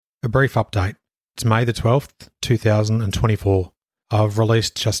A brief update. It's May the 12th, 2024. I've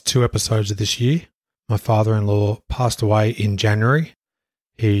released just 2 episodes of this year. My father-in-law passed away in January.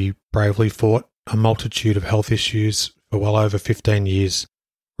 He bravely fought a multitude of health issues for well over 15 years.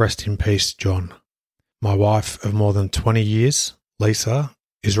 Rest in peace, John. My wife of more than 20 years, Lisa,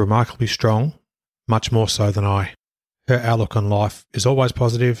 is remarkably strong, much more so than I. Her outlook on life is always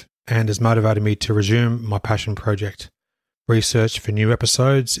positive and has motivated me to resume my passion project. Research for new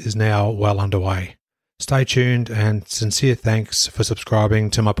episodes is now well underway. Stay tuned and sincere thanks for subscribing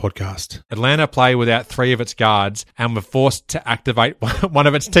to my podcast. Atlanta play without 3 of its guards and were forced to activate one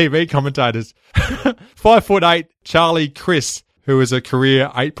of its TV commentators. 5'8" Charlie Chris, who was a career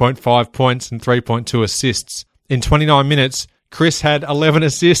 8.5 points and 3.2 assists. In 29 minutes, Chris had 11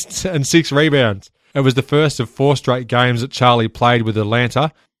 assists and 6 rebounds. It was the first of 4 straight games that Charlie played with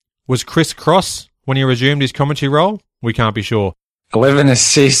Atlanta. Was Chris cross when he resumed his commentary role? We can't be sure. 11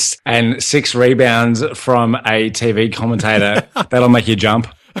 assists and 6 rebounds from a TV commentator. That'll make you jump.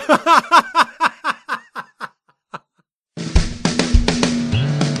 I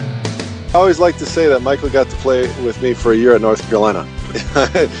always like to say that Michael got to play with me for a year at North Carolina.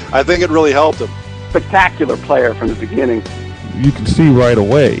 I think it really helped him. Spectacular player from the beginning. You can see right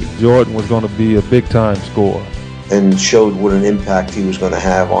away Jordan was going to be a big-time scorer. And showed what an impact he was going to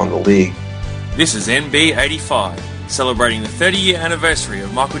have on the league. This is NB85, celebrating the 30-year anniversary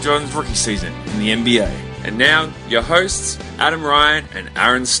of Michael Jordan's rookie season in the NBA. And now, your hosts, Adam Ryan and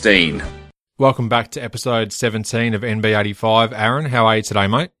Aaron Steen. Welcome back to episode 17 of NB85. Aaron, how are you today,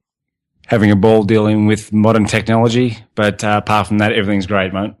 mate? Having a ball dealing with modern technology, but apart from that, everything's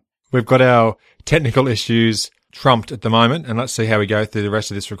great, mate. We've got our technical issues trumped at the moment, and let's see how we go through the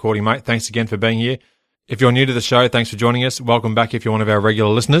rest of this recording, mate. Thanks again for being here. If you're new to the show, thanks for joining us. Welcome back if you're one of our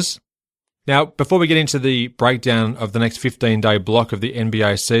regular listeners. Now, before we get into the breakdown of the next 15-day block of the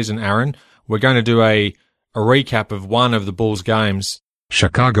NBA season, Aaron, we're going to do a recap of one of the Bulls' games.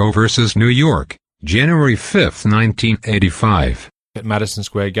 Chicago versus New York, January 5th, 1985. At Madison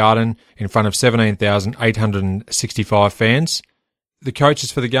Square Garden in front of 17,865 fans. The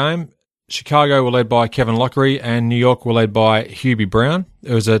coaches for the game, Chicago were led by Kevin Lockery and New York were led by Hubie Brown.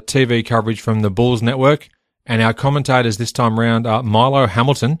 It was a TV coverage from the Bulls Network, and our commentators this time round are Milo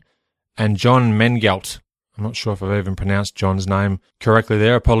Hamilton and John Mengelt. I'm not sure if I've even pronounced John's name correctly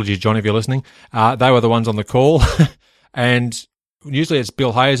there. Apologies, John, if you're listening. They were the ones on the call. And usually it's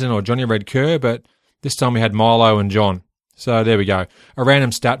Bill Hazen or Johnny Red Kerr, but this time we had Milo and John. So there we go. A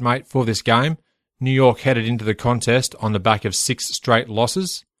random stat, mate, for this game. New York headed into the contest on the back of 6 straight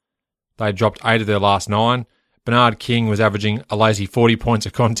losses. They dropped 8 of their last 9. Bernard King was averaging a lazy 40 points a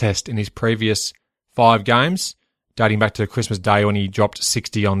contest in his previous 5 games, dating back to Christmas Day when he dropped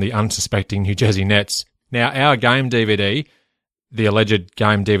 60 on the unsuspecting New Jersey Nets. Now, our game DVD, the alleged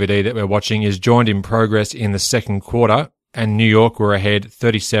game DVD that we're watching, is joined in progress in the second quarter, and New York were ahead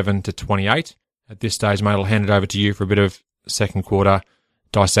 37-28. At this stage, mate, I'll hand it over to you for a bit of second quarter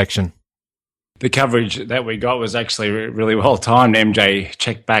dissection. The coverage that we got was actually really well timed. MJ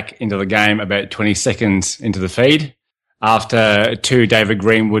checked back into the game about 20 seconds into the feed. After 2 David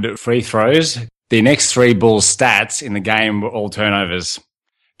Greenwood free throws, the next 3 Bulls stats in the game were all turnovers.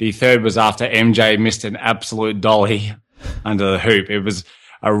 The third was after MJ missed an absolute dolly under the hoop. It was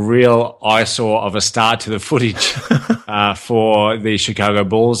a real eyesore of a start to the footage for the Chicago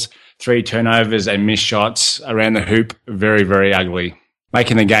Bulls. 3 turnovers and missed shots around the hoop. Very, very ugly.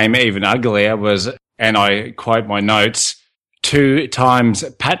 Making the game even uglier was, and I quote my notes, 2 times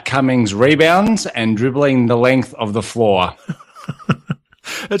Pat Cummings rebounds and dribbling the length of the floor.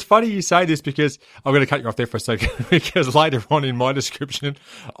 It's funny you say this because I'm going to cut you off there for a second because later on in my description,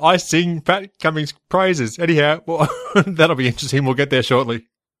 I sing Pat Cummings' praises. Anyhow, well, that'll be interesting. We'll get there shortly.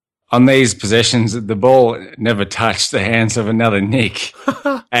 On these possessions, the ball never touched the hands of another Nick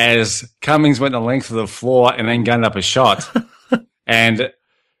as Cummings went the length of the floor and then gunned up a shot. And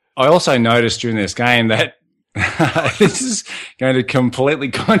I also noticed during this game that this is going to completely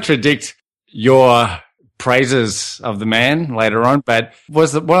contradict your praises of the man later on, but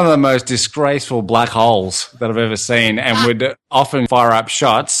was one of the most disgraceful black holes that I've ever seen and would often fire up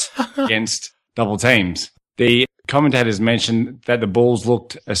shots against double teams. The commentators mentioned that the Bulls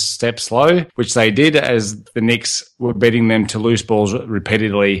looked a step slow, which they did as the Knicks were beating them to loose balls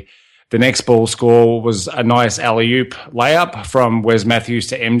repeatedly. The next ball score was a nice alley-oop layup from Wes Matthews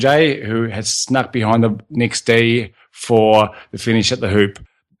to MJ, who had snuck behind the Knicks D for the finish at the hoop.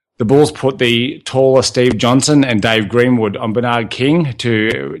 The Bulls put the taller Steve Johnson and Dave Greenwood on Bernard King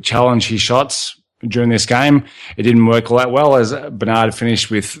to challenge his shots during this game. It didn't work all that well as Bernard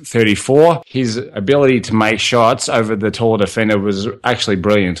finished with 34. His ability to make shots over the taller defender was actually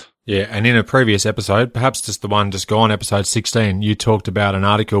brilliant. Yeah, and in a previous episode, perhaps just the one just gone, episode 16, you talked about an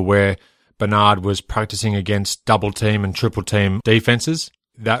article where Bernard was practicing against double team and triple team defences.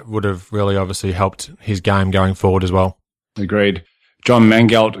 That would have really obviously helped his game going forward as well. Agreed. John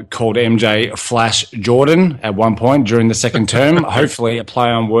Mangelt called MJ Flash Jordan at one point during the second term. Hopefully a play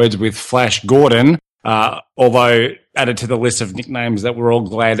on words with Flash Gordon, although added to the list of nicknames that we're all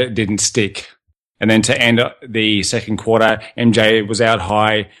glad it didn't stick. And then to end the second quarter, MJ was out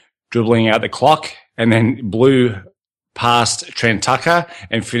high, dribbling out the clock, and then blew past Trent Tucker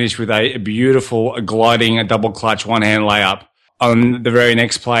and finished with a beautiful gliding double clutch one-hand layup. On the very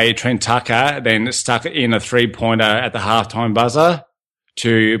next play, Trent Tucker then stuck in a three-pointer at the halftime buzzer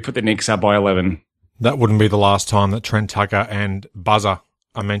to put the Knicks up by 11. That wouldn't be the last time that Trent Tucker and buzzer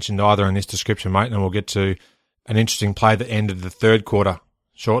are mentioned either in this description, mate, and we'll get to an interesting play at the end of the third quarter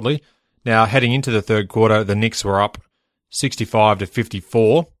shortly. Now, heading into the third quarter, the Knicks were up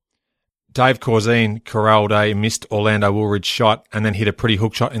 65-54. Dave Corzine corralled a missed Orlando Woolridge shot and then hit a pretty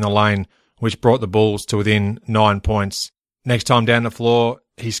hook shot in the lane, which brought the Bulls to within 9 points. Next time down the floor,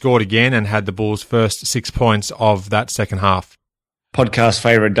 he scored again and had the Bulls' first 6 points of that second half. Podcast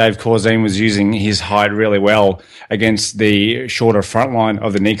favourite Dave Corzine was using his height really well against the shorter front line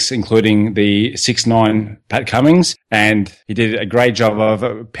of the Knicks, including the 6'9" Pat Cummings, and he did a great job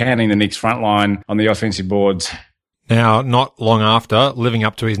of pounding the Knicks front line on the offensive boards. Now, not long after, living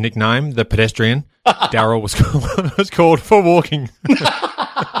up to his nickname, the pedestrian, Darryl was called for walking.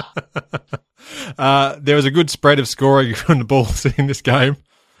 There was a good spread of scoring from the Bulls in this game.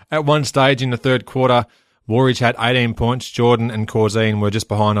 At one stage in the third quarter, Woolridge had 18 points. Jordan and Corzine were just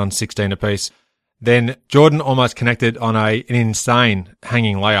behind on 16 apiece. Then Jordan almost connected on an insane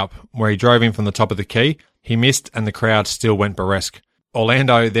hanging layup where he drove in from the top of the key. He missed and the crowd still went burlesque.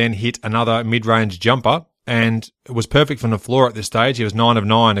 Orlando then hit another mid-range jumper and it was perfect from the floor at this stage. He was 9 of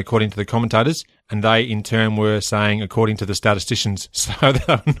 9 according to the commentators, and they in turn were saying according to the statisticians. So they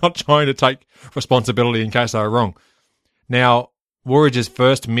were not trying to take responsibility in case they were wrong. Now, Woolridge's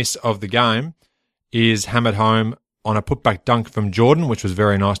first miss of the game is hammered home on a putback dunk from Jordan, which was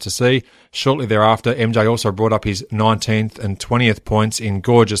very nice to see. Shortly thereafter, MJ also brought up his 19th and 20th points in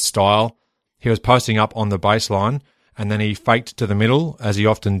gorgeous style. He was posting up on the baseline, and then he faked to the middle, as he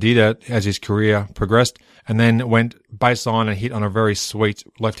often did as his career progressed, and then went baseline and hit on a very sweet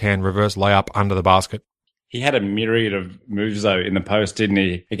left-hand reverse layup under the basket. He had a myriad of moves, though, in the post, didn't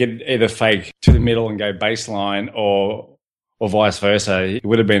he? He could either fake to the middle and go baseline or vice versa. It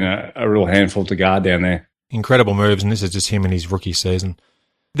would have been a real handful to guard down there. Incredible moves, and this is just him in his rookie season.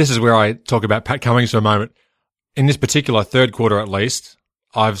 This is where I talk about Pat Cummings for a moment. In this particular third quarter, at least,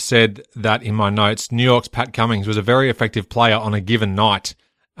 I've said that in my notes, New York's Pat Cummings was a very effective player on a given night.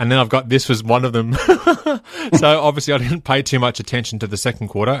 And then I've got this was one of them. So obviously I didn't pay too much attention to the second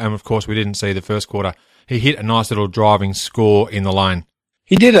quarter. And of course we didn't see the first quarter. He hit a nice little driving score in the lane.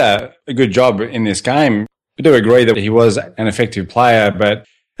 He did a good job in this game. I do agree that he was an effective player. But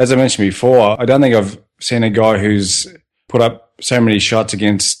as I mentioned before, I don't think I've seen a guy who's put up so many shots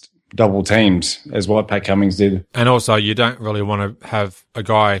against double teams as what Pat Cummings did. And also you don't really want to have a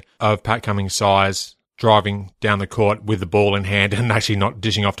guy of Pat Cummings' size driving down the court with the ball in hand and actually not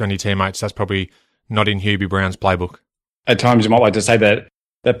dishing off to any teammates. That's probably not in Hubie Brown's playbook. At times you might like to say that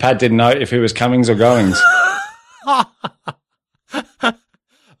Pat didn't know if he was Cummings or Goings.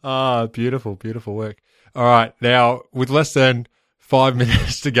 Beautiful, beautiful work. All right, now with less than 5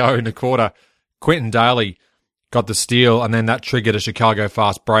 minutes to go in the quarter, Quentin Daly got the steal, and then that triggered a Chicago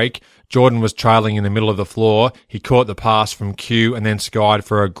fast break. Jordan was trailing in the middle of the floor. He caught the pass from Q and then skied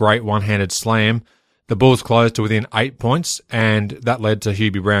for a great one-handed slam. The Bulls closed to within 8 points, and that led to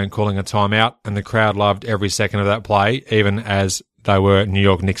Hubie Brown calling a timeout, and the crowd loved every second of that play, even as they were New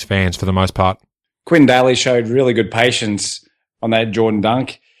York Knicks fans for the most part. Quentin Daly showed really good patience on that Jordan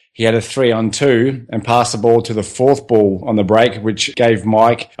dunk. He had a 3-on-2 and passed the ball to the fourth ball on the break, which gave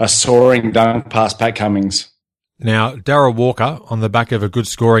Mike a soaring dunk past Pat Cummings. Now, Darryl Walker, on the back of a good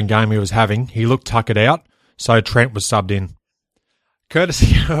scoring game he was having, he looked tuckered out, so Trent was subbed in.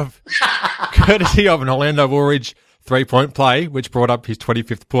 Courtesy of an Orlando Woolridge 3-point play, which brought up his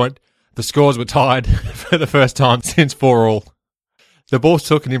 25th point, the scores were tied for the first time since 4-all. The Bulls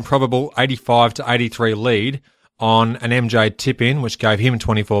took an improbable 85-83 lead on an MJ tip-in, which gave him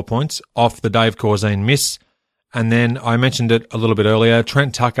 24 points off the Dave Corzine miss. And then I mentioned it a little bit earlier,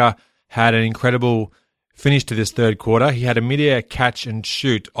 Trent Tucker had an incredible finish to this third quarter. He had a mid-air catch and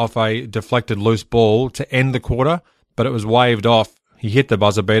shoot off a deflected loose ball to end the quarter, but it was waved off. He hit the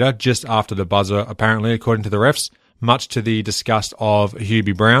buzzer beater just after the buzzer, apparently, according to the refs, much to the disgust of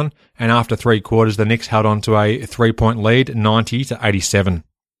Hubie Brown. And after 3 quarters, the Knicks held on to a 3-point lead, 90-87.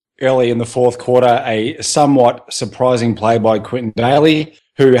 early in the fourth quarter a somewhat surprising play by Quinton Daly,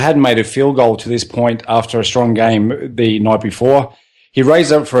 who hadn't made a field goal to this point after a strong game the night before. He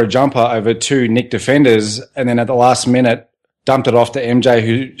raised up for a jumper over two Nick defenders, and then at the last minute dumped it off to MJ,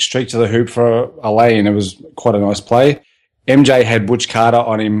 who streaked to the hoop for a lay-in. It was quite a nice play. MJ had Butch Carter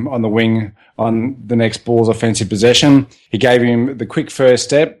on him on the wing on the next Bulls offensive possession. He gave him the quick first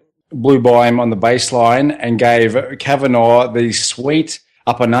step, blew by him on the baseline, and gave Kavanaugh the sweet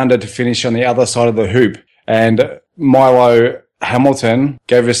up and under to finish on the other side of the hoop. And Milo Hamilton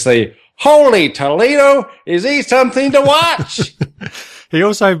gave us the, "Holy Toledo, is he something to watch?" He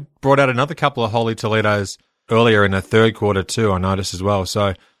also brought out another couple of Holy Toledos earlier in the third quarter too, I noticed as well.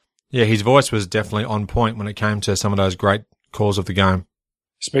 So, yeah, his voice was definitely on point when it came to some of those great calls of the game.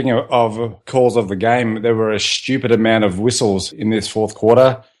 Speaking of calls of the game, there were a stupid amount of whistles in this fourth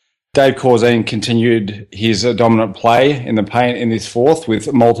quarter. Dave Corzine continued his dominant play in the paint in this fourth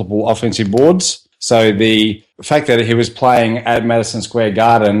with multiple offensive boards. So the fact that he was playing at Madison Square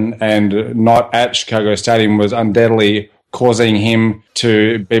Garden and not at Chicago Stadium was undoubtedly causing him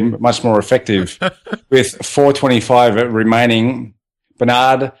to be much more effective. With 4:25 remaining,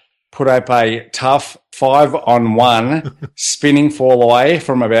 Bernard put up a tough 5-on-1 spinning fall away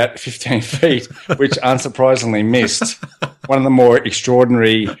from about 15 feet, which unsurprisingly missed. One of the more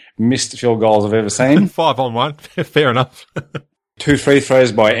extraordinary missed field goals I've ever seen. 5-on-1, fair enough. 2 free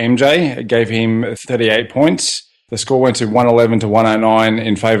throws by MJ gave him 38 points. The score went to 111 to 109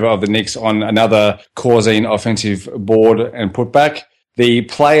 in favour of the Knicks on another Corzine offensive board and putback. The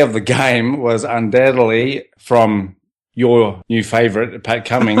play of the game was undoubtedly from your new favourite, Pat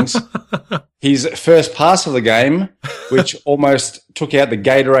Cummings. His first pass of the game, which almost took out the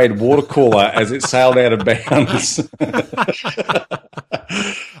Gatorade water cooler as it sailed out of bounds.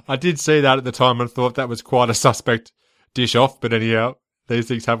 I did see that at the time and thought that was quite a suspect dish off, but anyhow, these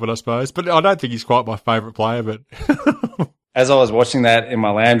things happen, I suppose. But I don't think he's quite my favourite player. But as I was watching that in my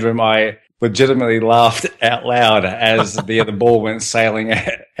lounge room, I legitimately laughed out loud as the ball went sailing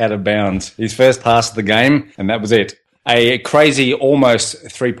out of bounds. His first pass of the game, and that was it. A crazy almost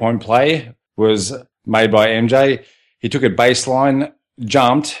three-point play was made by MJ. He took a baseline,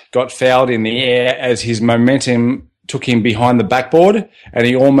 jumped, got fouled in the air as his momentum took him behind the backboard, and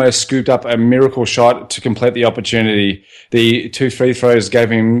he almost scooped up a miracle shot to complete the opportunity. The 2 free throws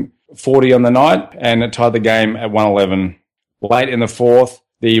gave him 40 on the night, and it tied the game at 111. Late in the fourth,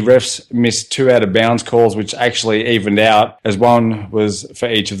 the refs missed 2 out of bounds calls, which actually evened out, as one was for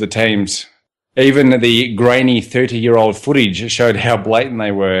each of the teams. Even the grainy 30-year-old footage showed how blatant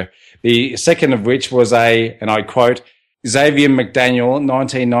they were. The second of which was and I quote, Xavier McDaniel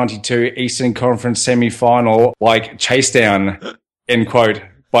 1992 Eastern Conference semi-final like chase down, end quote,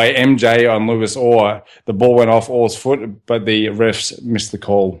 by MJ on Lewis Orr. The ball went off Orr's foot, but the refs missed the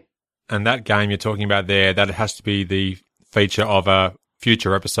call. And that game you're talking about there, that has to be the feature of a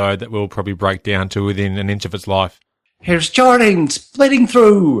future episode that we'll probably break down to within an inch of its life. Here's Jordan splitting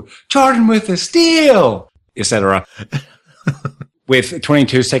through, Jordan with a steal, etc. With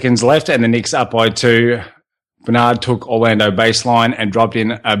 22 seconds left and the Knicks up by 2, Bernard took Orlando baseline and dropped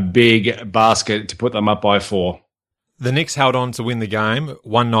in a big basket to put them up by 4. The Knicks held on to win the game,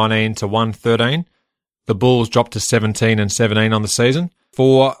 119 to 113. The Bulls dropped to 17 and 17 on the season.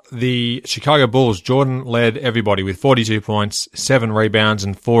 For the Chicago Bulls, Jordan led everybody with 42 points, 7 rebounds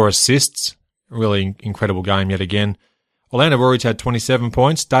and 4 assists. Really incredible game yet again. Orlando Warriors had 27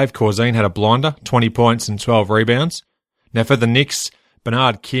 points. Dave Corzine had a blinder, 20 points and 12 rebounds. Now for the Knicks,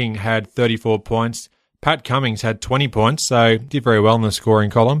 Bernard King had 34 points. Pat Cummings had 20 points, so did very well in the scoring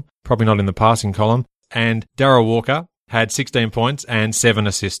column, probably not in the passing column. And Darryl Walker had 16 points and 7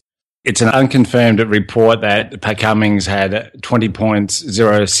 assists. It's an unconfirmed report that Pat Cummings had 20 points,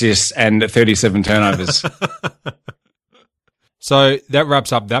 0 assists, and 37 turnovers. So that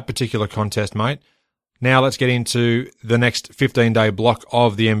wraps up that particular contest, mate. Now let's get into the next 15-day block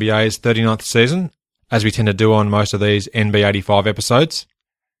of the NBA's 39th season, as we tend to do on most of these NB85 episodes.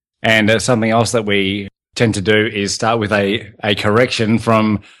 And something else that we tend to do is start with a correction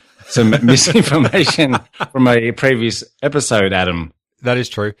from some misinformation from a previous episode, Adam. That is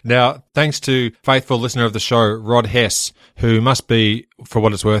true. Now, thanks to faithful listener of the show, Rod Hess, who must be, for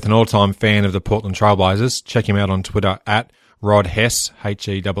what it's worth, an all-time fan of the Portland Trailblazers. Check him out on Twitter at Rod Hess,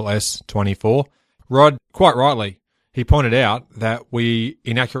 HESS 24. Rod, quite rightly, he pointed out that we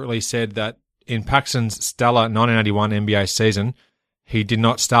inaccurately said that in Paxson's stellar 1981 NBA season, he did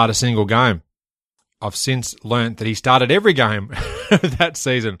not start a single game. I've since learnt that he started every game that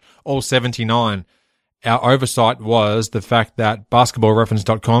season, all 79. Our oversight was the fact that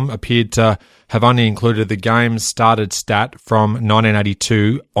basketballreference.com appeared to have only included the games started stat from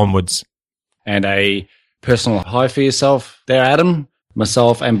 1982 onwards. And a personal high for yourself there, Adam.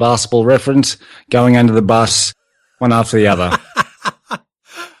 Myself and Basketball Reference going under the bus, one after the other.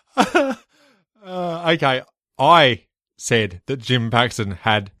 Okay, I said that Jim Paxson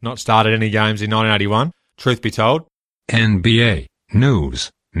had not started any games in 1981. Truth be told. NBA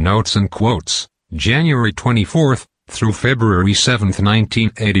News, Notes and Quotes, January 24th through February 7th,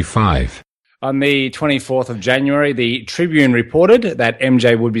 1985. On the 24th of January, the Tribune reported that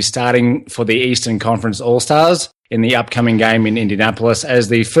MJ would be starting for the Eastern Conference All-Stars in the upcoming game in Indianapolis as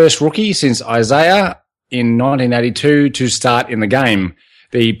the first rookie since Isaiah in 1982 to start in the game.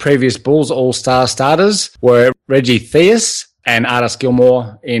 The previous Bulls All-Star starters were Reggie Theus and Artis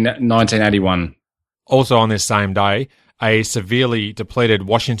Gilmore in 1981. Also on this same day, a severely depleted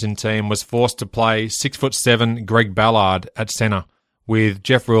Washington team was forced to play 6'7" Greg Ballard at centre with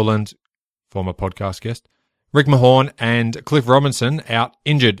Jeff Ruland, former podcast guest, Rick Mahorn and Cliff Robinson out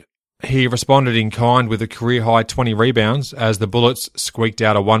injured. He responded in kind with a career-high 20 rebounds as the Bullets squeaked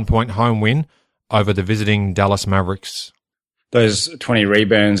out a 1-point home win over the visiting Dallas Mavericks. Those 20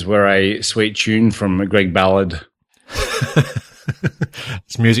 rebounds were a sweet tune from Greg Ballard.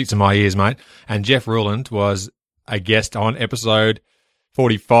 It's music to my ears, mate. And Jeff Ruland was a guest on episode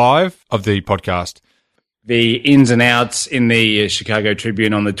 45 of the podcast. The ins and outs in the Chicago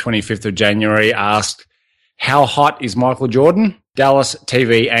Tribune on the 25th of January asked, how hot is Michael Jordan? Dallas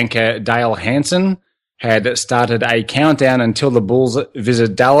TV anchor Dale Hansen had started a countdown until the Bulls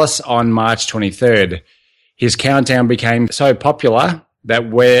visit Dallas on March 23rd. His countdown became so popular that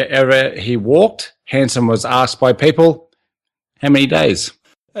wherever he walked, Hansen was asked by people, how many days?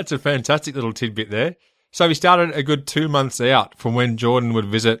 That's a fantastic little tidbit there. So he started a good 2 months out from when Jordan would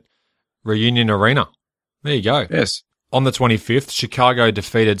visit Reunion Arena. There you go. Yes. On the 25th, Chicago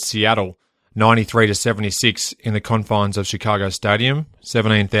defeated Seattle 93-76 in the confines of Chicago Stadium.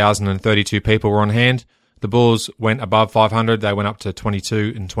 17,032 people were on hand. The Bulls went above 500. They went up to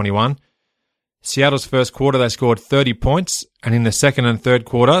 22-21. Seattle's first quarter, they scored 30 points, and in the second and third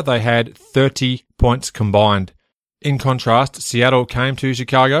quarter, they had 30 points combined. In contrast, Seattle came to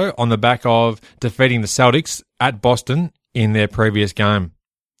Chicago on the back of defeating the Celtics at Boston in their previous game.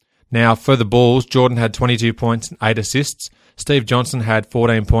 Now, for the Bulls, Jordan had 22 points and 8 assists. Steve Johnson had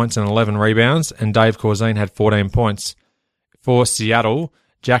 14 points and 11 rebounds, and Dave Corzine had 14 points. For Seattle,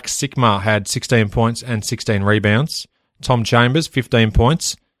 Jack Sikma had 16 points and 16 rebounds. Tom Chambers, 15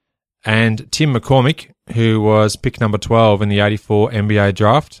 points. And Tim McCormick, who was pick number 12 in the 84 NBA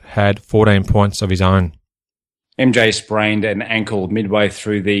draft, had 14 points of his own. MJ sprained an ankle midway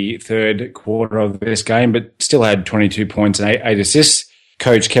through the third quarter of this game, but still had 22 points and 8 assists.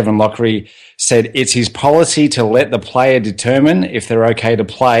 Coach Kevin Lockery said it's his policy to let the player determine if they're okay to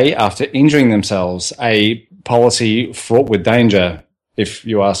play after injuring themselves, a policy fraught with danger, if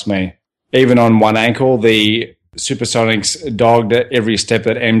you ask me. Even on one ankle, the Supersonics dogged every step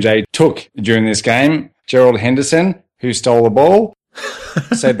that MJ took during this game. Gerald Henderson, who stole the ball,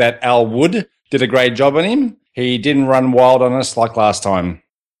 said that Al Wood did a great job on him. He didn't run wild on us like last time.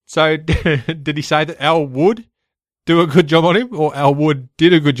 So did he say that Al Wood do a good job on him, or Al Wood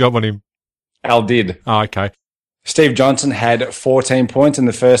did a good job on him? Al did. Oh, okay. Steve Johnson had 14 points in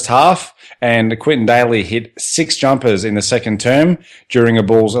the first half, and Quentin Daly hit 6 jumpers in the second term during a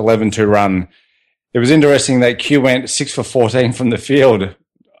Bulls 11-2 run. It was interesting that Q went 6 for 14 from the field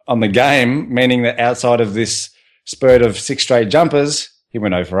on the game, meaning that outside of this spurt of 6 straight jumpers, he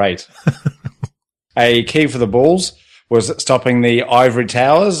went 0 for 8. A key for the Bulls was stopping the ivory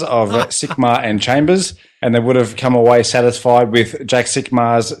towers of Sikma and Chambers, and they would have come away satisfied with Jack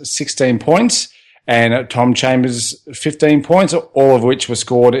Sikma's 16 points and Tom Chambers' 15 points, all of which were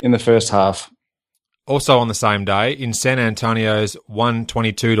scored in the first half. Also on the same day, in San Antonio's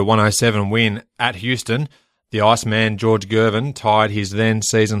 122-107 win at Houston, the Iceman George Gervin tied his then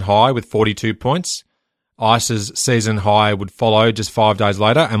season high with 42 points. Ice's season high would follow just 5 days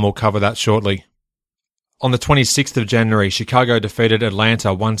later, and we'll cover that shortly. On the 26th of January, Chicago defeated Atlanta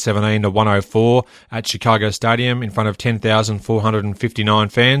 117-104 at Chicago Stadium in front of 10,459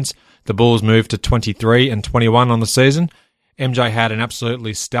 fans. The Bulls moved to 23-21 on the season. MJ had an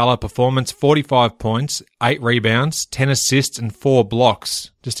absolutely stellar performance, 45 points, 8 rebounds, 10 assists and 4 blocks.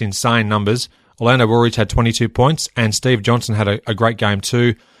 Just insane numbers. Orlando Woolridge had 22 points and Steve Johnson had a great game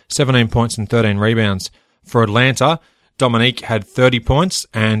too, 17 points and 13 rebounds. For Atlanta, Dominique had 30 points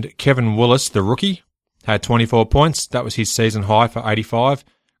and Kevin Willis, the rookie, had 24 points. That was his season high for 85.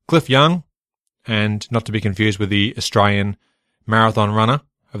 Cliff Young, and not to be confused with the Australian marathon runner,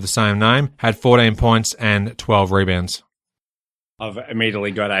 of the same name, had 14 points and 12 rebounds. I've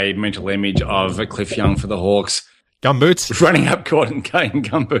immediately got a mental image of Cliff Young for the Hawks. Gumboots? Running up court and cutting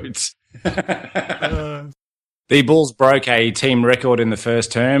gumboots. The Bulls broke a team record in the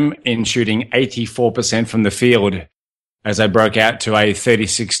first term in shooting 84% from the field as they broke out to a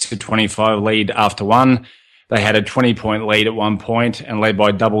 36-25 lead after one. They had a 20-point lead at one point and led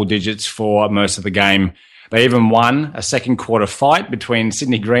by double digits for most of the game. They even won a second quarter fight between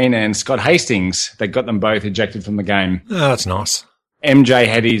Sidney Green and Scott Hastings that got them both ejected from the game. Oh, that's nice. MJ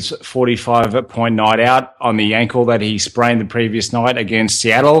had his 45-point night out on the ankle that he sprained the previous night against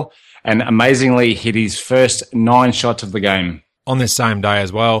Seattle and amazingly hit his first 9 shots of the game. On this same day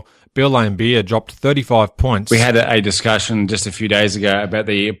as well, Bill Laimbeer dropped 35 points. We had a discussion just a few days ago about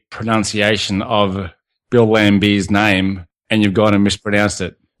the pronunciation of Bill Laimbeer's name, and you've gone and mispronounced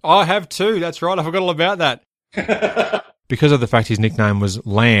it. I have too. That's right. I forgot all about that. Because of the fact his nickname was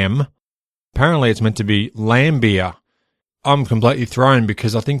Lamb, apparently it's meant to be Laimbeer. I'm completely thrown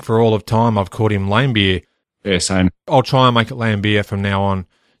because I think for all of time I've called him Laimbeer. Yeah, same. I'll try and make it Laimbeer from now on.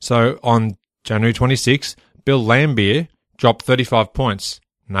 So on January 26, Bill Laimbeer dropped 35 points.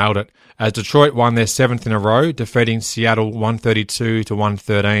 Nailed it. As Detroit won their 7th in a row, defeating Seattle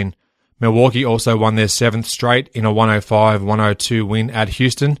 132-113. Milwaukee also won their 7th straight in a 105-102 win at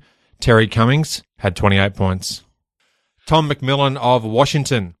Houston. Terry Cummings had 28 points. Tom McMillan of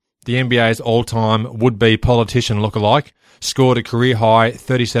Washington, the NBA's all-time would-be politician lookalike, scored a career-high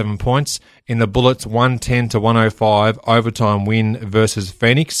 37 points in the Bullets' 110-105 overtime win versus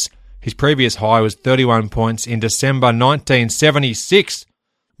Phoenix. His previous high was 31 points in December 1976.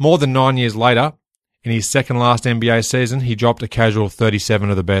 More than 9 years later, in his second last NBA season, he dropped a casual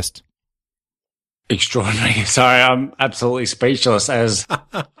 37 of the best. Extraordinary. Sorry, I'm absolutely speechless as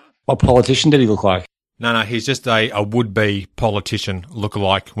what politician did he look like? No, he's just a would-be politician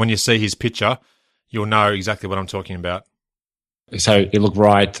lookalike. When you see his picture, you'll know exactly what I'm talking about. So he looked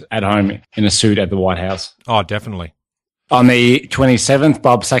right at home in a suit at the White House. Oh, definitely. On the 27th,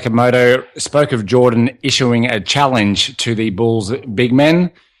 Bob Sakamoto spoke of Jordan issuing a challenge to the Bulls' big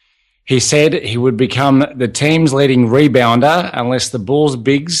men. He said he would become the team's leading rebounder unless the Bulls'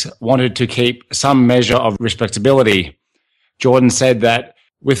 bigs wanted to keep some measure of respectability. Jordan said that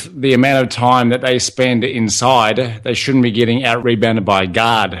with the amount of time that they spend inside, they shouldn't be getting out-rebounded by a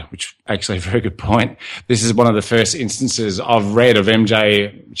guard, which actually a very good point. This is one of the first instances I've read of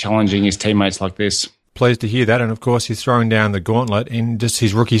MJ challenging his teammates like this. Pleased to hear that, and of course he's throwing down the gauntlet in just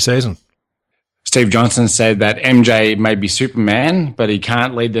his rookie season. Steve Johnson said that MJ may be Superman, but he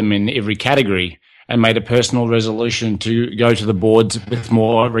can't lead them in every category, and made a personal resolution to go to the boards with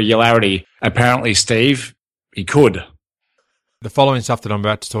more regularity. Apparently, Steve, he could. The following stuff that I'm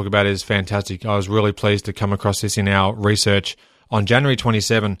about to talk about is fantastic. I was really pleased to come across this in our research. On January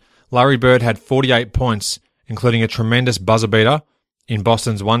 27, Larry Bird had 48 points, including a tremendous buzzer beater in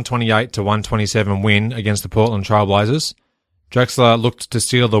Boston's 128-127 win against the Portland Trailblazers. Drexler looked to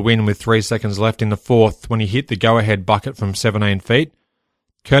steal the win with 3 seconds left in the fourth when he hit the go-ahead bucket from 17 feet.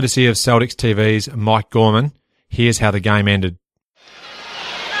 Courtesy of Celtics TV's Mike Gorman, here's how the game ended.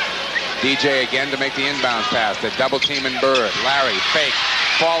 DJ again to make the inbound pass. The double team in Bird. Larry, fake,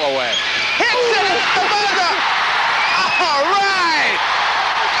 fall away. Hits it at the buzzer! All right!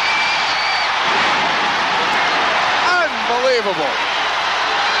 Unbelievable.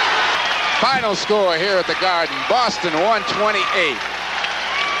 Final score here at the Garden. Boston 128.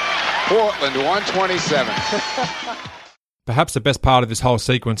 Portland 127. Perhaps the best part of this whole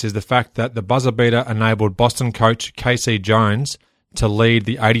sequence is the fact that the buzzer beater enabled Boston coach K.C. Jones to lead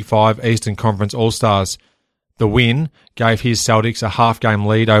the 85 Eastern Conference All-Stars. The win gave his Celtics a half-game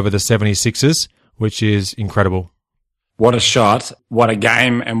lead over the 76ers, which is incredible. What a shot, what a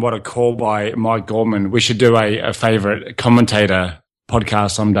game, and what a call by Mike Gorman. We should do a favourite commentator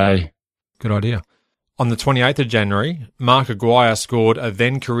podcast someday. Good idea. On the 28th of January, Mark Aguirre scored a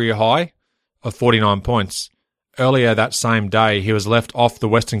then-career high of 49 points. Earlier that same day, he was left off the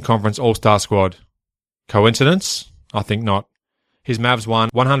Western Conference All-Star squad. Coincidence? I think not. His Mavs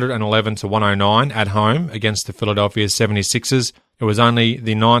won 111-109 at home against the Philadelphia 76ers. It was only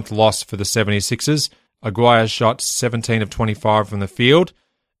the 9th loss for the 76ers. Aguirre shot 17 of 25 from the field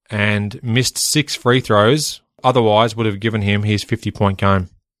and missed 6 free throws, otherwise would have given him his 50-point game.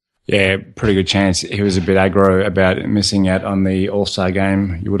 Yeah, pretty good chance. He was a bit aggro about missing out on the All-Star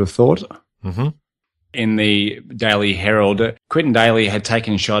game, you would have thought. Mm-hmm. In the Daily Herald, Quentin Daly had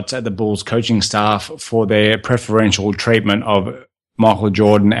taken shots at the Bulls coaching staff for their preferential treatment of Michael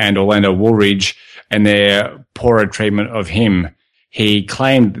Jordan and Orlando Woolridge and their poorer treatment of him. He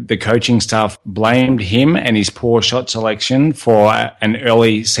claimed the coaching staff blamed him and his poor shot selection for an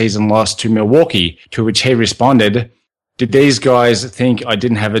early season loss to Milwaukee, to which he responded, "Did these guys think I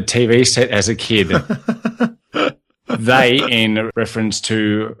didn't have a TV set as a kid?" They, in reference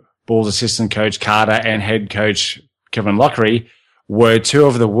to Bulls assistant coach Carter and head coach Kevin Lockery, were two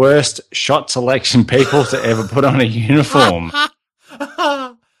of the worst shot selection people to ever put on a uniform.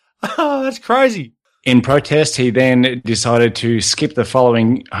 Oh, that's crazy. In protest, he then decided to skip the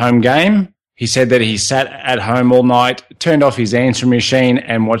following home game. He said that he sat at home all night, turned off his answering machine,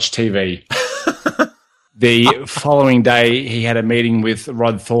 and watched TV. The following day, he had a meeting with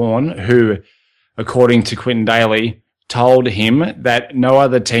Rod Thorne, who, according to Quinton Daly, told him that no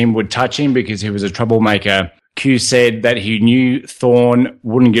other team would touch him because he was a troublemaker. Q said that he knew Thorne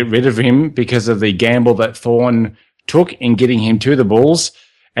wouldn't get rid of him because of the gamble that Thorne took in getting him to the Bulls.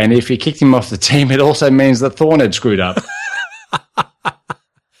 And if he kicked him off the team, it also means that Thorne had screwed up.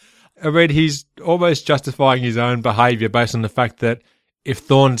 I mean, he's almost justifying his own behaviour based on the fact that if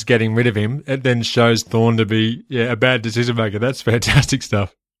Thorne's getting rid of him, it then shows Thorne to be a bad decision maker. That's fantastic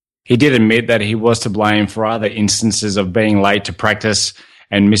stuff. He did admit that he was to blame for other instances of being late to practice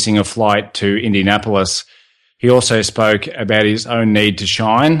and missing a flight to Indianapolis. He also spoke about his own need to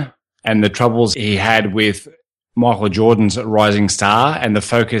shine and the troubles he had with Michael Jordan's rising star and the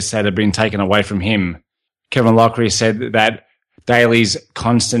focus that had been taken away from him. Kevin Lockery said that Daly's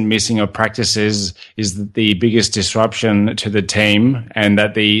constant missing of practices is the biggest disruption to the team and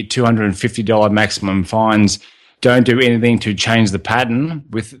that the $250 maximum fines don't do anything to change the pattern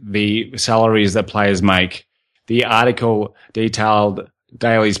with the salaries that players make. The article detailed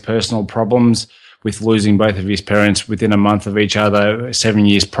Daly's personal problems with losing both of his parents within a month of each other 7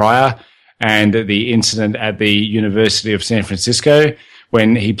 years prior, and the incident at the University of San Francisco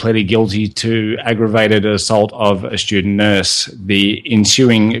when he pleaded guilty to aggravated assault of a student nurse. The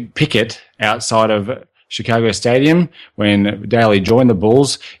ensuing picket outside of Chicago Stadium when Daly joined the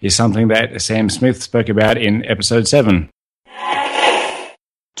Bulls is something that Sam Smith spoke about in episode 7.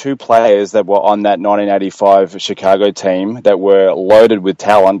 Two players that were on that 1985 Chicago team that were loaded with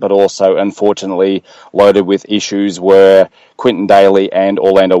talent, but also, unfortunately, loaded with issues were Quinton Daly and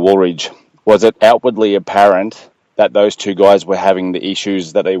Orlando Woolridge. Was it outwardly apparent that those two guys were having the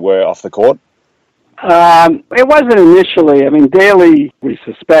issues that they were off the court? It wasn't initially. I mean, Daly, we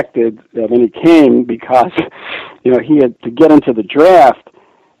suspected when he came because, he had to get into the draft.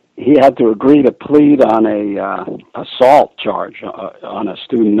 He had to agree to plead on a assault charge on a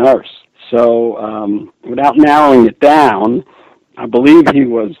student nurse. So without narrowing it down, I believe he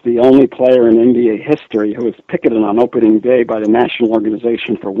was the only player in NBA history who was picketed on opening day by the National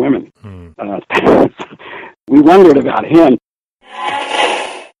Organization for Women. We wondered about him.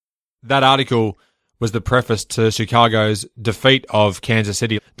 That article was the preface to Chicago's defeat of Kansas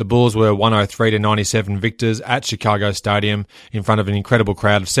City. The Bulls were 103-97 victors at Chicago Stadium in front of an incredible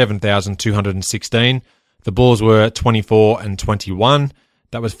crowd of 7,216. The Bulls were 24-21.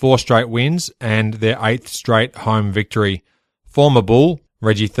 That was 4 straight wins and their 8th straight home victory. Former Bull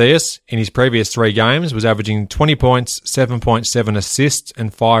Reggie Theus, in his previous 3 games, was averaging 20 points, 7.7 assists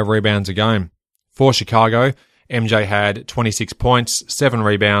and 5 rebounds a game. For Chicago, MJ had 26 points, 7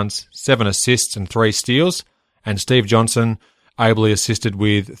 rebounds, 7 assists and 3 steals, and Steve Johnson ably assisted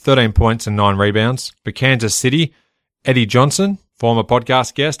with 13 points and 9 rebounds. For Kansas City, Eddie Johnson, former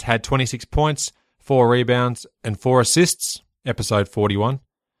podcast guest, had 26 points, 4 rebounds and 4 assists, episode 41.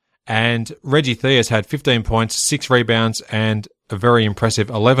 And Reggie Theus had 15 points, 6 rebounds and a very impressive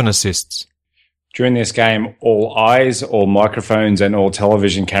 11 assists. During this game, all eyes, all microphones and all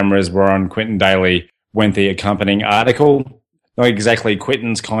television cameras were on Quinton Daly, went the accompanying article. Not exactly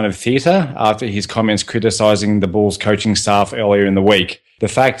Quinton's kind of theatre after his comments criticising the Bulls coaching staff earlier in the week. The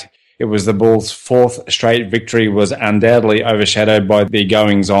fact it was the Bulls' 4th straight victory was undoubtedly overshadowed by the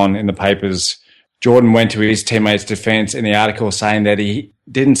goings-on in the papers. Jordan went to his teammates' defence in the article saying that he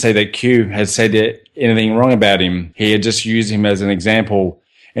didn't say that Q had said anything wrong about him. He had just used him as an example.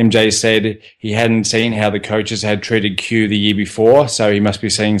 MJ said he hadn't seen how the coaches had treated Q the year before, so he must be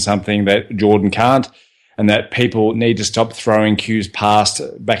seeing something that Jordan can't, and that people need to stop throwing Q's past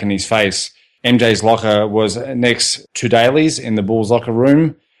back in his face. MJ's locker was next to Daly's in the Bulls locker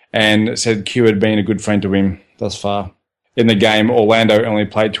room and said Q had been a good friend to him thus far. In the game, Orlando only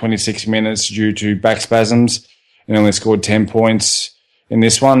played 26 minutes due to back spasms and only scored 10 points in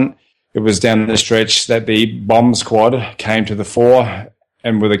this one. It was down the stretch that the bomb squad came to the fore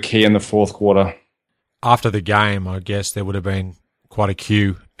and were the key in the 4th quarter. After the game, I guess there would have been quite a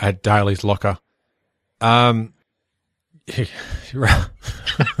queue at Daly's locker. Okay.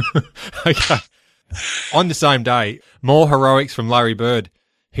 On the same day, more heroics from Larry Bird.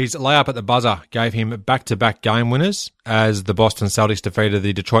 His layup at the buzzer gave him back-to-back game winners as the Boston Celtics defeated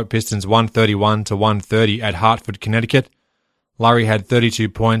the Detroit Pistons 131-130 at Hartford, Connecticut. Larry had 32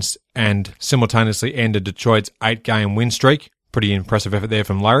 points and simultaneously ended Detroit's 8-game win streak. Pretty impressive effort there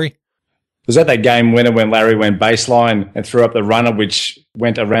from Larry. Was that game winner when Larry went baseline and threw up the runner, which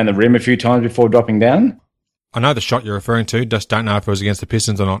went around the rim a few times before dropping down? I know the shot you're referring to, just don't know if it was against the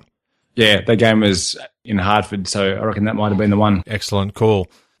Pistons or not. Yeah, that game was in Hartford, so I reckon that might have been the one. Excellent call.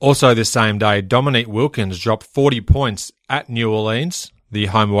 Also this same day, Dominique Wilkins dropped 40 points at New Orleans, the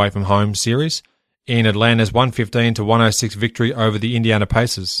home away from home series, in Atlanta's 115-106 victory over the Indiana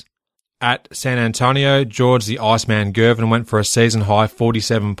Pacers. At San Antonio, George the Iceman Gervin went for a season-high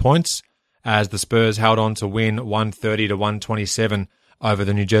 47 points as the Spurs held on to win 130-127 over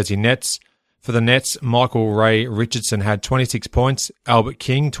the New Jersey Nets. For the Nets, Michael Ray Richardson had 26 points, Albert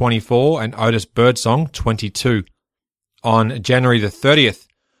King 24, and Otis Birdsong 22. On January the 30th,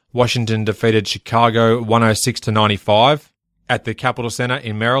 Washington defeated Chicago 106-95 at the Capitol Center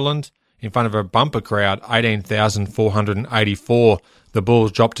in Maryland in front of a bumper crowd, 18,484. The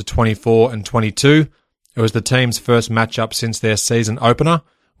Bulls dropped to 24-22. It was the team's first matchup since their season opener,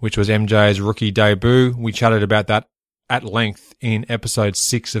 which was MJ's rookie debut. We chatted about that at length in episode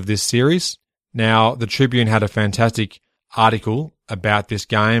 6 of this series. Now, the Tribune had a fantastic article about this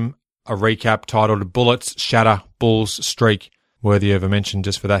game, a recap titled Bullets Shatter Bulls Streak, worthy of a mention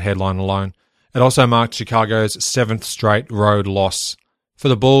just for that headline alone. It also marked Chicago's 7th straight road loss. For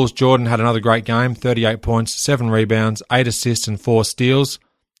the Bulls, Jordan had another great game, 38 points, 7 rebounds, 8 assists and 4 steals.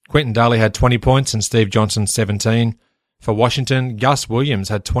 Quentin Daly had 20 points and Steve Johnson 17. For Washington, Gus Williams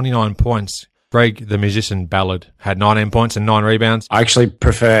had 29 points. Greg the Musician Ballard had 19 points and 9 rebounds. I actually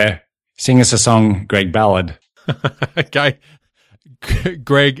prefer Sing Us a Song, Greg Ballard. Okay.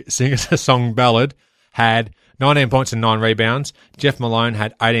 Greg Sing Us a Song Ballard had 19 points and 9 rebounds. Jeff Malone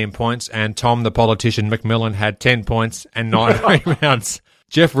had 18 points and Tom the Politician McMillan had 10 points and 9 rebounds.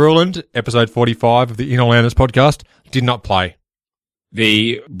 Jeff Ruland, episode 45 of the In Orlando's podcast, did not play.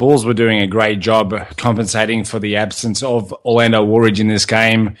 The Bulls were doing a great job compensating for the absence of Orlando Woolridge in this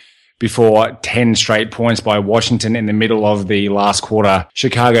game before 10 straight points by Washington in the middle of the last quarter.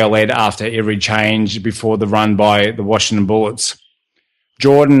 Chicago led after every change before the run by the Washington Bullets.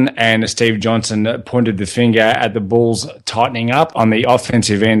 Jordan and Steve Johnson pointed the finger at the Bulls tightening up on the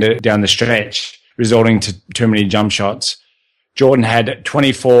offensive end down the stretch, resulting to too many jump shots. Jordan had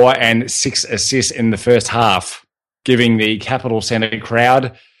 24 and 6 assists in the first half, giving the Capitol Center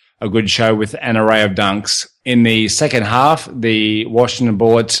crowd a good show with an array of dunks. In the second half, the Washington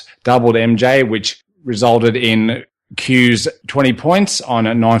Bullets doubled MJ, which resulted in Q's 20 points on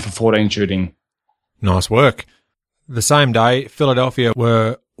a 9 for 14 shooting. Nice work. The same day, Philadelphia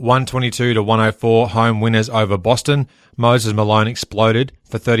were 122-104 home winners over Boston. Moses Malone exploded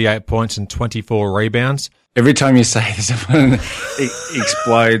for 38 points and 24 rebounds. Every time you say someone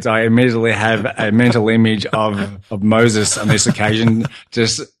explodes, I immediately have a mental image of Moses on this occasion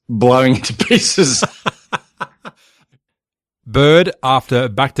just blowing into pieces. Bird, after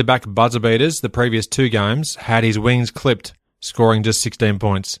back-to-back buzzer beaters the previous 2 games, had his wings clipped, scoring just 16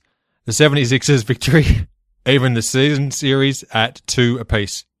 points. The 76ers victory even the season series at 2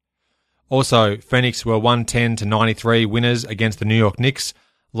 apiece. Also, Phoenix were 110-93 winners against the New York Knicks.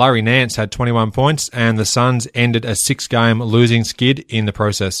 Larry Nance had 21 points, and the Suns ended a 6-game losing skid in the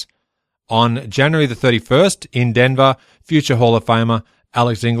process. On January the 31st, in Denver, future Hall of Famer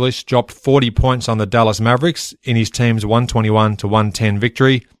Alex English dropped 40 points on the Dallas Mavericks in his team's 121-110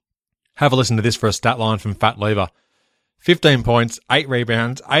 victory. Have a listen to this for a stat line from Fat Lever. 15 points, 8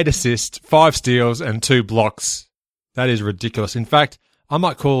 rebounds, 8 assists, 5 steals, and 2 blocks. That is ridiculous. In fact, I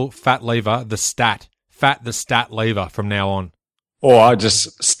might call Fat Lever the stat. Fat the stat lever from now on. Or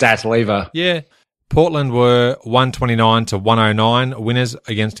just stat lever. Yeah. Portland were 129-109 winners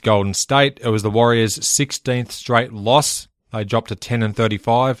against Golden State. It was the Warriors' 16th straight loss. They dropped to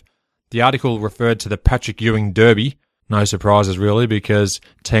 10-35. The article referred to the Patrick Ewing Derby. No surprises, really, because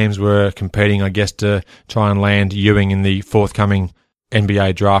teams were competing, I guess, to try and land Ewing in the forthcoming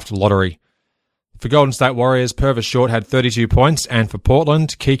NBA draft lottery. For Golden State Warriors, Purvis Short had 32 points, and for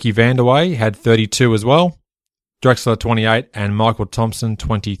Portland, Kiki Vandeweghe had 32 as well. Drexler 28 and Michael Thompson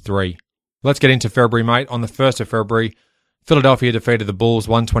 23. Let's get into February, mate. On the 1st of February, Philadelphia defeated the Bulls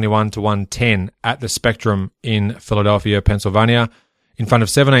 121-110 at the Spectrum in Philadelphia, Pennsylvania, in front of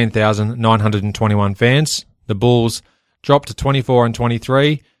 17,921 fans. The Bulls dropped to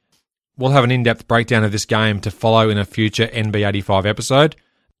 24-23. We'll have an in-depth breakdown of this game to follow in a future NB85 episode.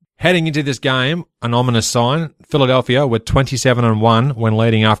 Heading into this game, an ominous sign, Philadelphia were 27-1 when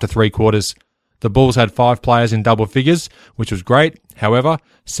leading after 3 quarters. The Bulls had 5 players in double figures, which was great. However,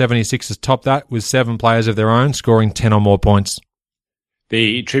 76ers topped that with 7 players of their own scoring 10 or more points.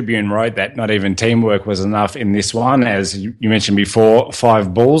 The Tribune wrote that not even teamwork was enough in this one. As you mentioned before,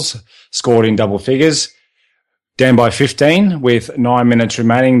 5 Bulls scored in double figures. Down by 15 with 9 minutes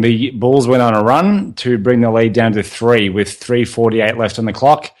remaining, the Bulls went on a run to bring the lead down to 3 with 3:48 left on the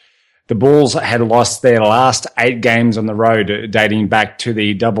clock. The Bulls had lost their last 8 games on the road, dating back to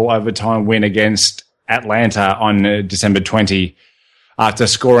the double overtime win against Atlanta on December 20. After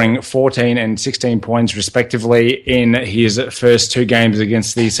scoring 14 and 16 points respectively in his first 2 games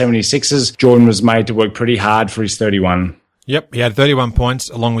against the 76ers, Jordan was made to work pretty hard for his 31. Yep, he had 31 points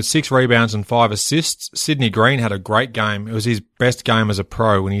along with 6 rebounds and 5 assists. Sidney Green had a great game. It was his best game as a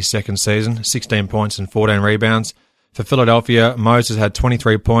pro in his second season, 16 points and 14 rebounds. For Philadelphia, Moses had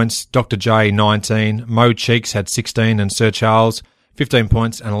 23 points, Dr. J 19, Mo Cheeks had 16 and Sir Charles 15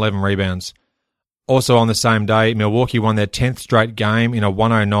 points and 11 rebounds. Also on the same day, Milwaukee won their 10th straight game in a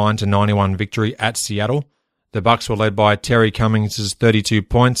 109-91 victory at Seattle. The Bucks were led by Terry Cummings' 32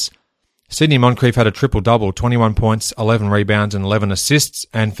 points. Sidney Moncrief had a triple-double, 21 points, 11 rebounds and 11 assists.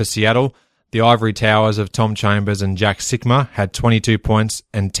 And for Seattle, the ivory towers of Tom Chambers and Jack Sikma had 22 points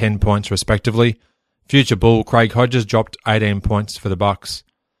and 10 points respectively. Future Bull Craig Hodges dropped 18 points for the Bucks.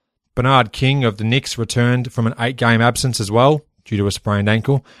 Bernard King of the Knicks returned from an 8-game absence as well, due to a sprained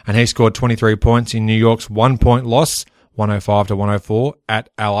ankle, and he scored 23 points in New York's 1-point loss, 105-104, at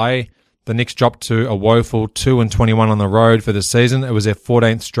LA. The Knicks dropped to a woeful 2-21 on the road for the season. It was their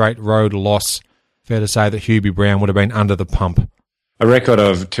 14th straight road loss. Fair to say that Hubie Brown would have been under the pump. A record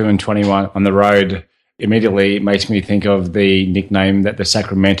of 2-21 on the road immediately makes me think of the nickname that the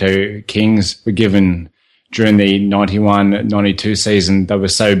Sacramento Kings were given during the 91-92 season. They were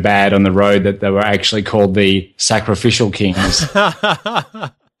so bad on the road that they were actually called the Sacrificial Kings.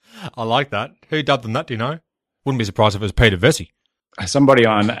 I like that. Who dubbed them that, do you know? Wouldn't be surprised if it was Peter Vesey. Somebody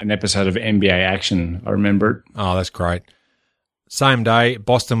on an episode of NBA Action, I remember it. Oh, that's great. Same day,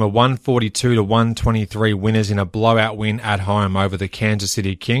 Boston were 142-123 winners in a blowout win at home over the Kansas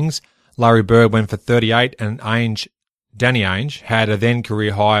City Kings. Larry Bird went for 38 and Danny Ainge had a then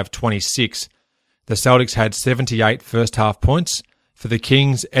career high of 26. The Celtics had 78 first-half points. For the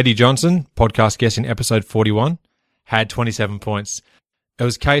Kings, Eddie Johnson, podcast guest in episode 41, had 27 points. It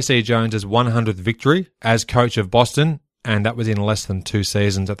was KC Jones' 100th victory as coach of Boston, and that was in less than 2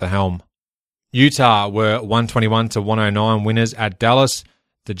 seasons at the helm. Utah were 121-109 winners at Dallas.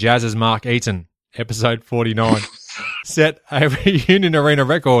 The Jazz's Mark Eaton, episode 49, set a Reunion Arena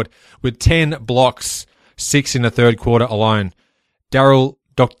record with 10 blocks, 6 in the third quarter alone. Darryl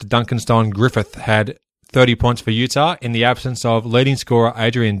Dr. Duncanstein Griffith had 30 points for Utah in the absence of leading scorer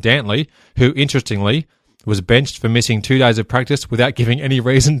Adrian Dantley, who, interestingly, was benched for missing 2 days of practice without giving any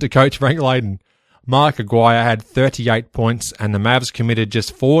reason to coach Frank Layden. Mark Aguirre had 38 points, and the Mavs committed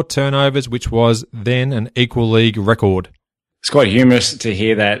just 4 turnovers, which was then an equal league record. It's quite humorous to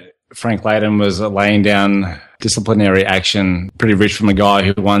hear that Frank Layden was laying down disciplinary action, pretty rich from a guy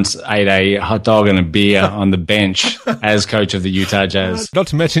who once ate a hot dog and a beer on the bench as coach of the Utah Jazz. Not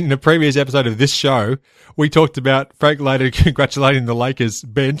to mention, in a previous episode of this show, we talked about Frank Layden congratulating the Lakers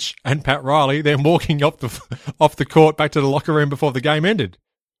bench and Pat Riley, then walking off the court back to the locker room before the game ended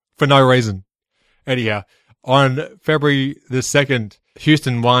for no reason. Anyhow, on February the 2nd,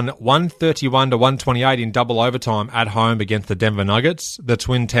 Houston won 131-128 in double overtime at home against the Denver Nuggets. The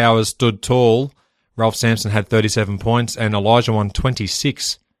Twin Towers stood tall. Ralph Sampson had 37 points and Elijah won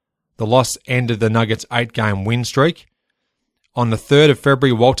 26. The loss ended the Nuggets' 8-game win streak. On the 3rd of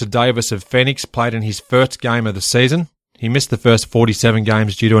February, Walter Davis of Phoenix played in his first game of the season. He missed the first 47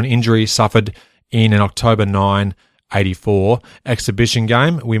 games due to an injury suffered in an October 9/84 exhibition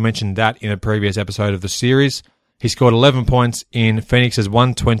game. We mentioned that in a previous episode of the series. He scored 11 points in Phoenix's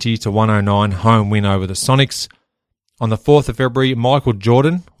 120-109 home win over the Sonics. On the 4th of February, Michael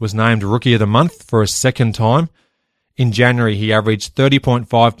Jordan was named Rookie of the Month for a second time. In January, he averaged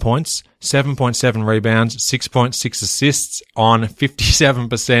 30.5 points, 7.7 rebounds, 6.6 assists on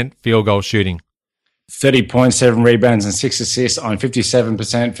 57% field goal shooting. 30 points, 7 rebounds, and 6 assists on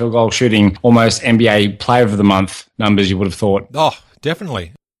 57% field goal shooting. Almost NBA Player of the Month numbers, you would have thought. Oh,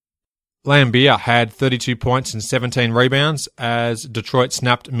 definitely. Lambier had 32 points and 17 rebounds as Detroit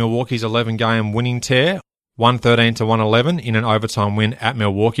snapped Milwaukee's 11-game winning tear, 113-111 in an overtime win at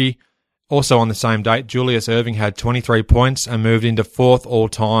Milwaukee. Also on the same date, Julius Erving had 23 points and moved into 4th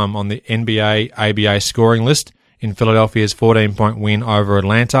all-time on the NBA ABA scoring list in Philadelphia's 14-point win over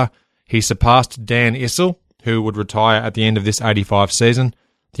Atlanta. He surpassed Dan Issel, who would retire at the end of this 85 season.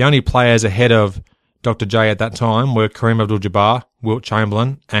 The only players ahead of Dr. J at that time were Kareem Abdul-Jabbar, Wilt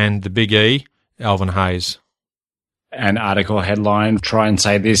Chamberlain, and the Big E, Alvin Hayes. An article headline, try and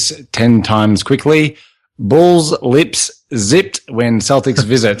say this 10 times quickly. Bulls' lips zipped when Celtics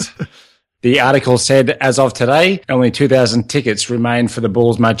visit. The article said, as of today, only 2,000 tickets remain for the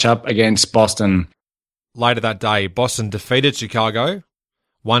Bulls matchup against Boston. Later that day, Boston defeated Chicago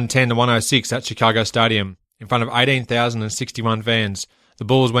 110-106 at Chicago Stadium in front of 18,061 fans. The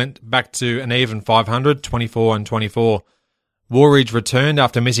Bulls went back to an even 500, 24-24. Woolridge returned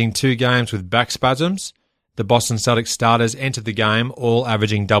after missing 2 games with back spasms. The Boston Celtics starters entered the game, all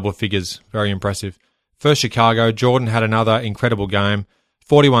averaging double figures. Very impressive. For Chicago, Jordan had another incredible game.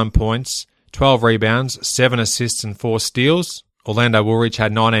 41 points, 12 rebounds, 7 assists and 4 steals. Orlando Woolridge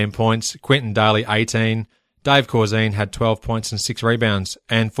had 19 points, Quinton Daly 18, Dave Corzine had 12 points and 6 rebounds.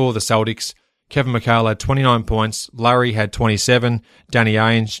 And for the Celtics, Kevin McHale had 29 points, Larry had 27, Danny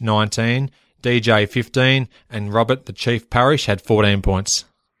Ainge 19, DJ 15, and Robert the Chief Parrish had 14 points.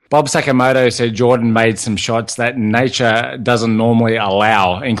 Bob Sakamoto said Jordan made some shots that nature doesn't normally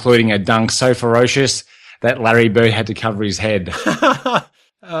allow, including a dunk so ferocious that Larry Bird had to cover his head.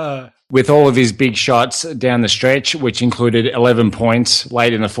 With all of his big shots down the stretch, which included 11 points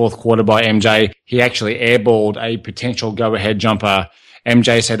late in the fourth quarter by MJ, he actually airballed a potential go-ahead jumper.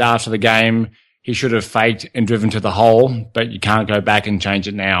 MJ said after the game he should have faked and driven to the hole, but you can't go back and change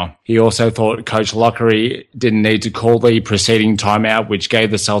it now. He also thought Coach Lockery didn't need to call the preceding timeout, which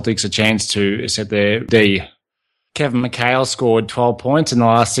gave the Celtics a chance to set their D. Kevin McHale scored 12 points in the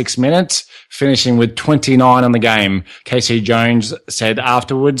last 6 minutes, finishing with 29 on the game. Casey Jones said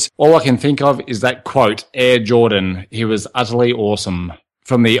afterwards, all I can think of is that quote, Air Jordan. He was utterly awesome.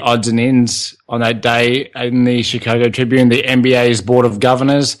 From the odds and ends on that day in the Chicago Tribune, the NBA's Board of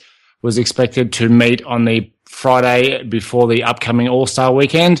Governors was expected to meet on the Friday before the upcoming All-Star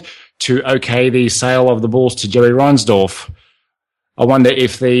weekend to okay the sale of the Bulls to Jerry Reinsdorf. I wonder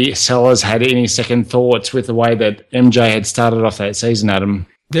if the sellers had any second thoughts with the way that MJ had started off that season, Adam.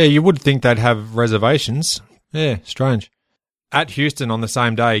 Yeah, you would think they'd have reservations. Yeah, strange. At Houston on the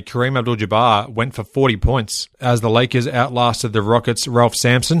same day, Kareem Abdul-Jabbar went for 40 points as the Lakers outlasted the Rockets' Ralph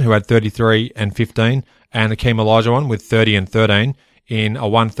Sampson, who had 33 and 15, and Hakeem Olajuwon with 30 and 13 in a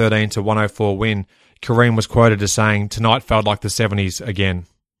 113-104 win. Kareem was quoted as saying, "Tonight felt like the 70s again."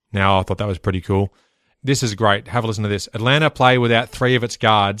 Now, I thought that was pretty cool. This is great. Have a listen to this. Atlanta played without 3 of its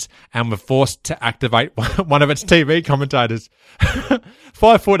guards and were forced to activate one of its TV commentators.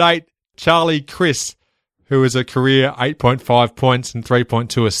 5'8" Charlie Chris, who was a career 8.5 points and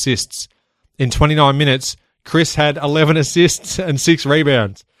 3.2 assists. In 29 minutes, Chris had 11 assists and 6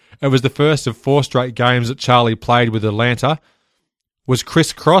 rebounds. It was the first of 4 straight games that Charlie played with Atlanta. Was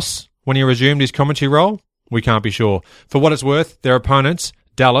Chris cross when he resumed his commentary role? We can't be sure. For what it's worth, their opponents,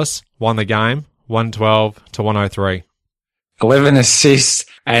 Dallas, won the game 112-103. 11 assists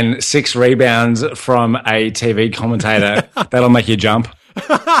and 6 rebounds from a TV commentator. That'll make you jump.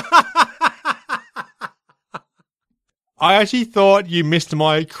 I actually thought you missed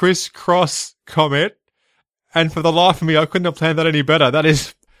my Chris Cross comment, and for the life of me, I couldn't have planned that any better. That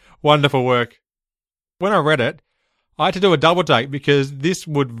is wonderful work. When I read it, I had to do a double take because this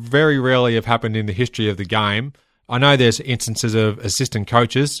would very rarely have happened in the history of the game. I know there's instances of assistant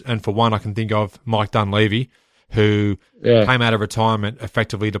coaches, and for one I can think of Mike Dunleavy, who came out of retirement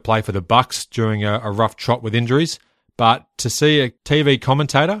effectively to play for the Bucks during a rough trot with injuries. But to see a TV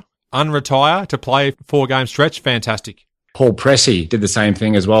commentator unretire to play a 4-game stretch, fantastic. Paul Pressey did the same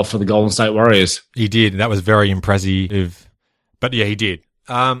thing as well for the Golden State Warriors. He did. That was very impressive. But yeah, he did.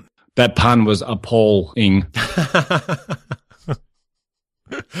 That pun was appalling.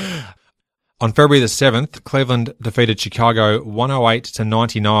 On February the 7th, Cleveland defeated Chicago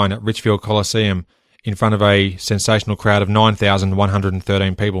 108-99 at Richfield Coliseum in front of a sensational crowd of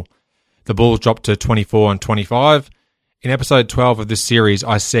 9,113 people. The Bulls dropped to 24-25. In episode 12 of this series,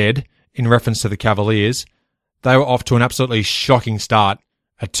 I said, in reference to the Cavaliers, they were off to an absolutely shocking start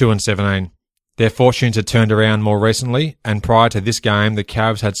at 2-17. Their fortunes had turned around more recently, and prior to this game, the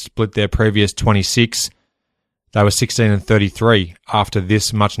Cavs had split their previous 26. They were 16-33 after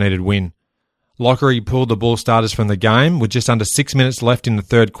this much-needed win. Lockery pulled the Bulls starters from the game with just under 6 minutes left in the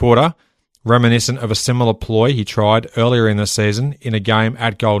third quarter, reminiscent of a similar ploy he tried earlier in the season in a game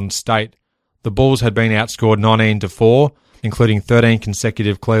at Golden State. The Bulls had been outscored 19-4, including 13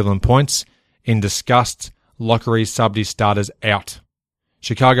 consecutive Cleveland points. In disgust, Lockery subbed his starters out.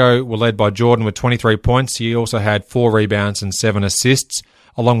 Chicago were led by Jordan with 23 points. He also had 4 rebounds and 7 assists,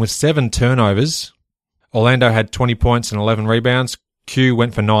 along with 7 turnovers. Orlando had 20 points and 11 rebounds. Q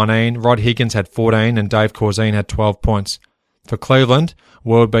went for 19. Rod Higgins had 14 and Dave Corzine had 12 points. For Cleveland,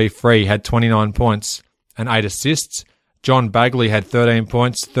 World B. Free had 29 points and 8 assists. John Bagley had 13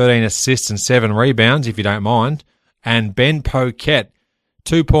 points, 13 assists and 7 rebounds, if you don't mind. And Ben Poquet,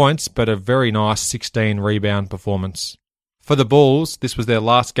 2 points, but a very nice 16 rebound performance. For the Bulls, this was their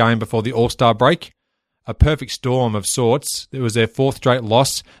last game before the All-Star break. A perfect storm of sorts. It was their 4th straight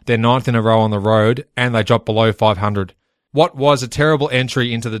loss, their 9th in a row on the road, and they dropped below 500. What was a terrible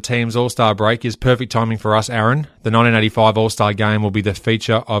entry into the team's All-Star break is perfect timing for us, Aaron. The 1985 All-Star game will be the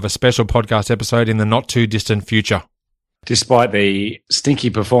feature of a special podcast episode in the not-too-distant future. Despite the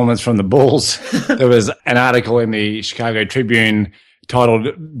stinky performance from the Bulls, there was an article in the Chicago Tribune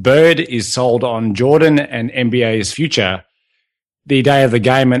titled "Bird is Sold on Jordan and NBA's Future." The day of the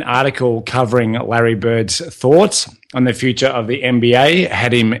game, an article covering Larry Bird's thoughts on the future of the NBA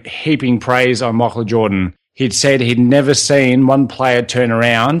had him heaping praise on Michael Jordan. He'd said he'd never seen one player turn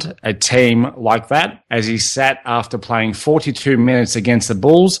around a team like that as he sat after playing 42 minutes against the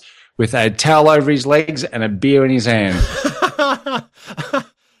Bulls with a towel over his legs and a beer in his hand.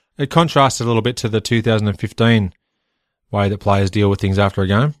 It contrasts a little bit to the 2015 way that players deal with things after a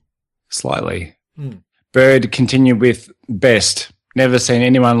game. Slightly. Bird continued with, "Best. Never seen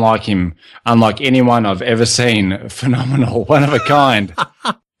anyone like him. Unlike anyone I've ever seen. Phenomenal. One of a kind."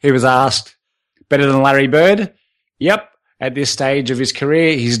 He was asked, "Better than Larry Bird?" "Yep. At this stage of his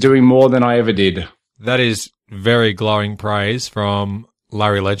career, he's doing more than I ever did." That is very glowing praise from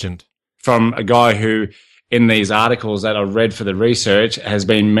Larry Legend. From a guy who, in these articles that I've read for the research, has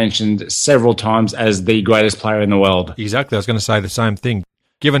been mentioned several times as the greatest player in the world. Exactly. I was going to say the same thing.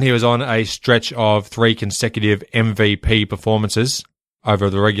 Given he was on a stretch of 3 consecutive MVP performances over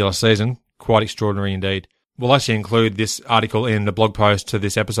the regular season, quite extraordinary indeed. We'll actually include this article in the blog post to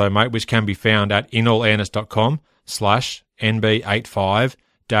this episode, mate, which can be found at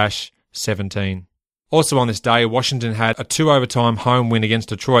inallairness.com/NB85-17. Also on this day, Washington had a 2-overtime home win against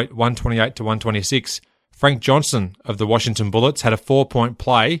Detroit, 128-126. Frank Johnson of the Washington Bullets had a 4-point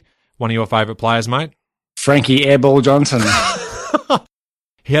play. One of your favourite players, mate? Frankie Airball Johnson.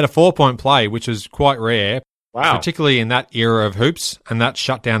 He had a 4-point play, which was quite rare. Wow. Particularly in that era of hoops, and that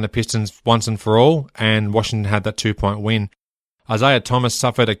shut down the Pistons once and for all, and Washington had that 2-point win. Isaiah Thomas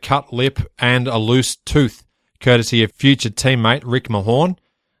suffered a cut lip and a loose tooth, courtesy of future teammate Rick Mahorn.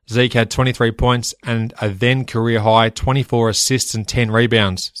 Zeke had 23 points and a then career-high 24 assists and 10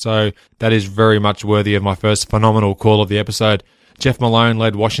 rebounds, so that is very much worthy of my first phenomenal call of the episode. Jeff Malone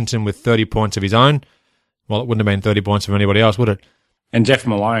led Washington with 30 points of his own. Well, it wouldn't have been 30 points from anybody else, would it? And Jeff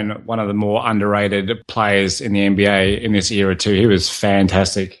Malone, one of the more underrated players in the NBA in this era too. He was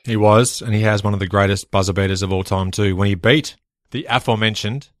fantastic. He was, and he has one of the greatest buzzer beaters of all time too. When he beat the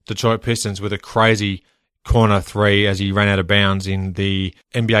aforementioned Detroit Pistons with a crazy corner 3 as he ran out of bounds in the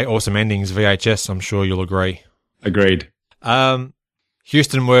NBA Awesome Endings VHS, I'm sure you'll agree. Agreed.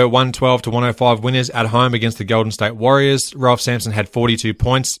 Houston were 112-105 winners at home against the Golden State Warriors. Ralph Sampson had 42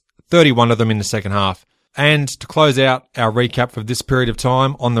 points, 31 of them in the second half. And to close out our recap of this period of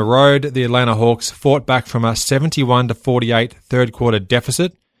time, on the road, the Atlanta Hawks fought back from a 71-48 third-quarter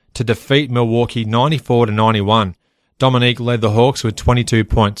deficit to defeat Milwaukee 94-91. Dominique led the Hawks with 22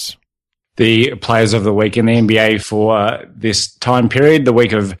 points. The players of the week in the NBA for this time period, the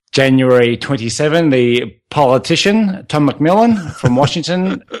week of January 27, the politician, Tom McMillan from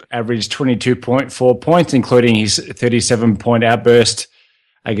Washington, averaged 22.4 points, including his 37-point outburst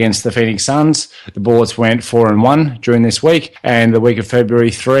against the Phoenix Suns. The Bullets went 4-1 during this week. And the week of February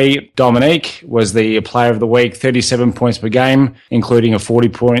 3, Dominique was the player of the week, 37 points per game, including a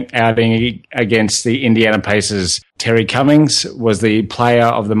 40-point outing against the Indiana Pacers. Terry Cummings was the player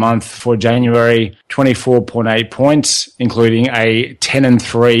of the month for January, 24.8 points, including a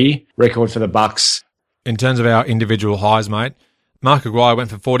 10-3 record for the Bucks. In terms of our individual highs, mate, Mark Aguirre went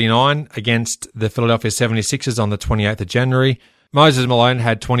for 49 against the Philadelphia 76ers on the 28th of January. Moses Malone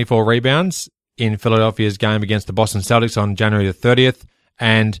had 24 rebounds in Philadelphia's game against the Boston Celtics on January the 30th.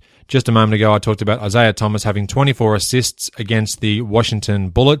 And just a moment ago, I talked about Isaiah Thomas having 24 assists against the Washington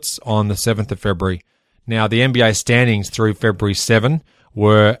Bullets on the 7th of February. Now, the NBA standings through February 7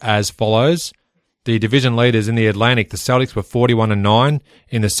 were as follows. The division leaders in the Atlantic, the Celtics were 41-9.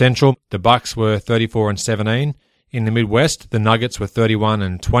 In the Central, the Bucks were 34-17. In the Midwest, the Nuggets were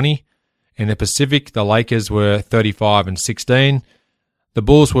 31-20. In the Pacific, the Lakers were 35-16. The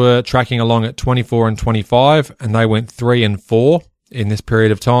Bulls were tracking along at 24-25, and they went 3-4 in this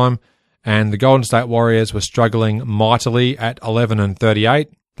period of time. And the Golden State Warriors were struggling mightily at 11-38.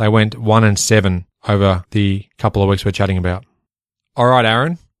 They went 1-7 over the couple of weeks we're chatting about. All right,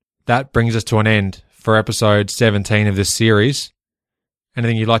 Aaron, that brings us to an end for episode 17 of this series.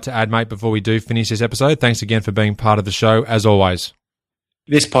 Anything you'd like to add, mate, before we do finish this episode? Thanks again for being part of the show, as always.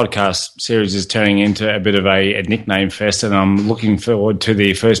 This podcast series is turning into a bit of a nickname fest, and I'm looking forward to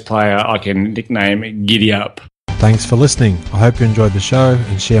the first player I can nickname Giddy Up. Thanks for listening. I hope you enjoyed the show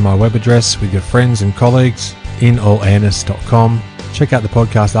and share my web address with your friends and colleagues, inallairness.com. Check out the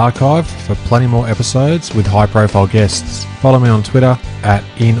podcast archive for plenty more episodes with high-profile guests. Follow me on Twitter at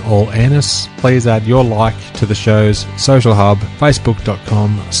inallairness. Please add your like to the show's social hub,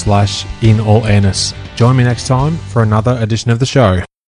 facebook.com/inallairness. Join me next time for another edition of the show.